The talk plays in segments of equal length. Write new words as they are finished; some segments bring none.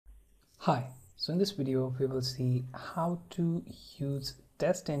Hi, so in this video we will see how to use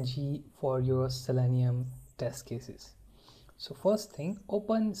TestNG for your Selenium test cases. So first thing,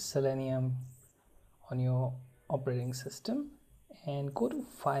 open Selenium on your operating system and go to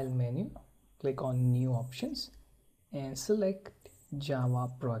File menu, click on New Options and select Java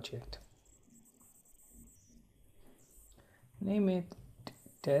Project. Name it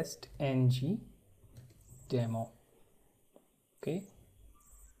TestNG Demo. Okay.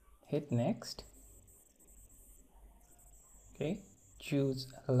 Hit next. Okay, choose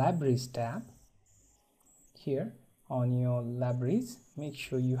libraries tab. Here on your libraries, make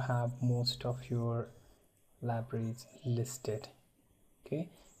sure you have most of your libraries listed. Okay,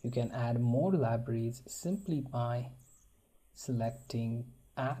 you can add more libraries simply by selecting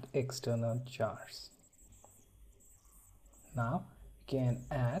add external jars. Now you can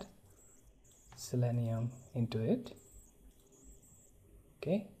add Selenium into it.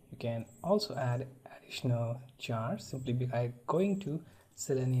 Okay, you can also add additional jars simply by going to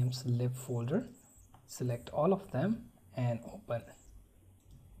Selenium's lib folder, select all of them and open.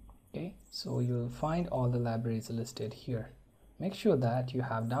 Okay, so you'll find all the libraries listed here. Make sure that you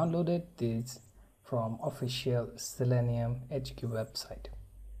have downloaded these from official Selenium HQ website.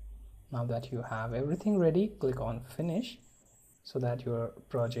 Now that you have everything ready, click on finish so that your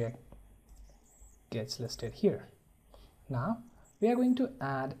project gets listed here. Now we are going to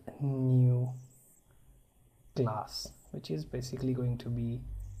add a new class, which is basically going to be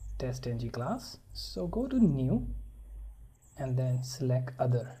TestNG class. So go to new and then select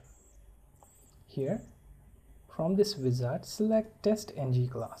other. Here from this wizard, select TestNG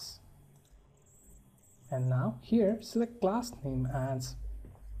class. And now here select class name as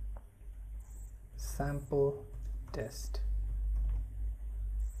sample test.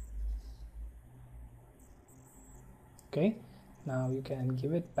 Okay. Now you can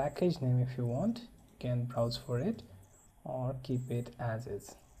give it package name if you want. You can browse for it or keep it as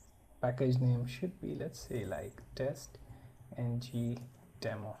is. Package name should be, let's say, like TestNG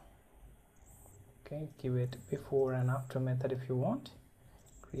demo. Okay, give it before and after method if you want.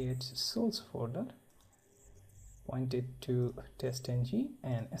 Create source folder, point it to TestNG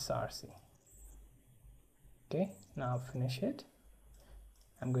and src. Okay, now finish it.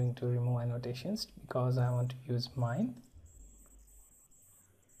 I'm going to remove annotations because I want to use mine.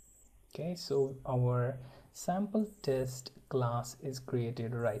 Okay, so our sample test class is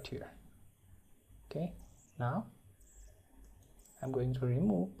created right here. Okay, now I'm going to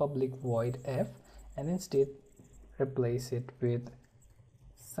remove public void f and instead replace it with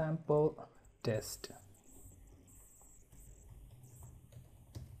sample test,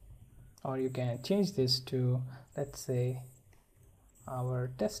 or you can change this to, let's say, our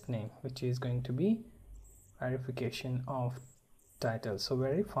test name, which is going to be verification of title. So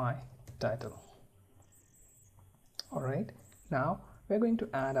verify title. All right, now we're going to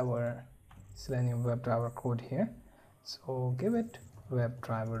add our Selenium WebDriver code here. So give it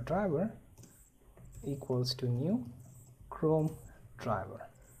WebDriver driver equals to new Chrome driver.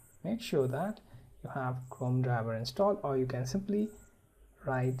 Make sure that you have Chrome driver installed, or you can simply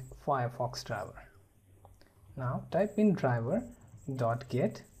write Firefox driver. Now type in driver dot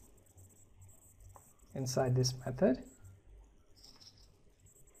get. Inside this method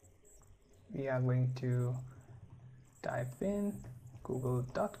we are going to type in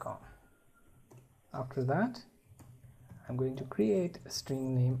google.com. After that I'm going to create a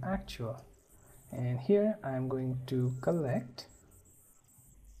string name actual, and here I'm going to collect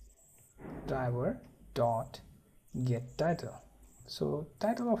driver dot get title. So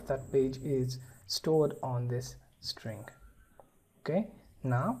title of that page is stored on this string. Okay,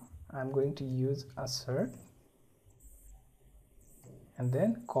 now I'm going to use assert and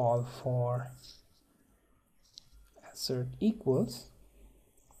then call for assert equals.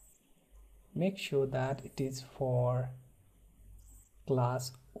 Make sure that it is for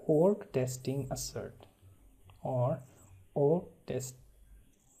class org testing assert or org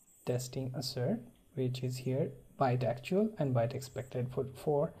testing assert, which is here byte actual and byte expected.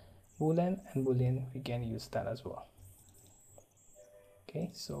 For boolean and boolean we can use that as well. Okay,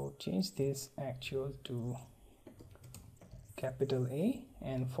 so change this actual to capital A,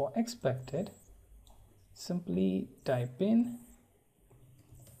 and for expected simply type in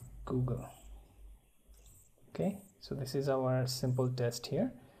Google. Okay, so this is our simple test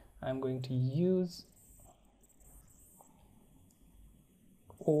here. I'm going to use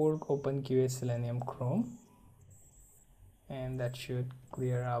org openqa selenium chrome, and that should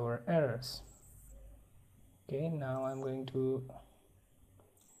clear our errors. Okay, now I'm going to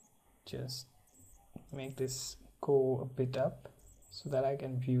just make this go a bit up so that I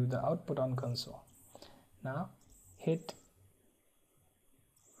can view the output on console. Now hit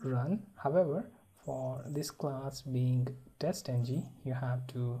run. However, for this class being TestNG, you have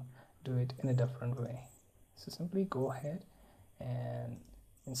to do it in a different way. So simply go ahead and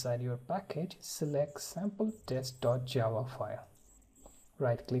inside your package select sample test.java file,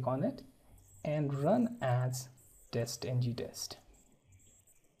 right click on it and run as TestNG test.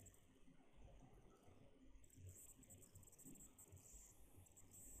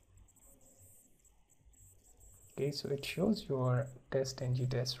 Okay, so it shows your TestNG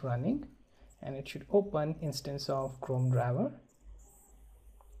test running and it should open instance of Chrome driver.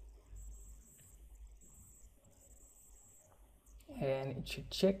 And it should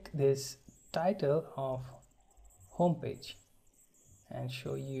check this title of homepage and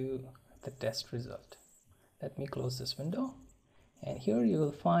show you the test result. Let me close this window and here you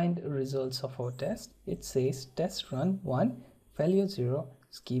will find results of our test. It says test run 1, failure 0,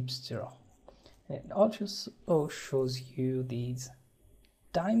 skips 0. And it also shows you these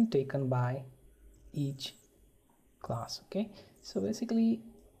time taken by each class. Okay, so basically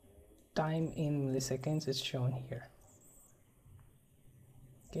time in milliseconds is shown here.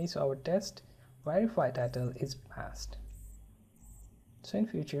 Okay, so our test verify title is passed. So in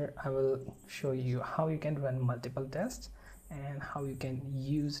future I will show you how you can run multiple tests and how you can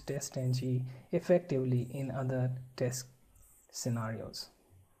use TestNG effectively in other test scenarios.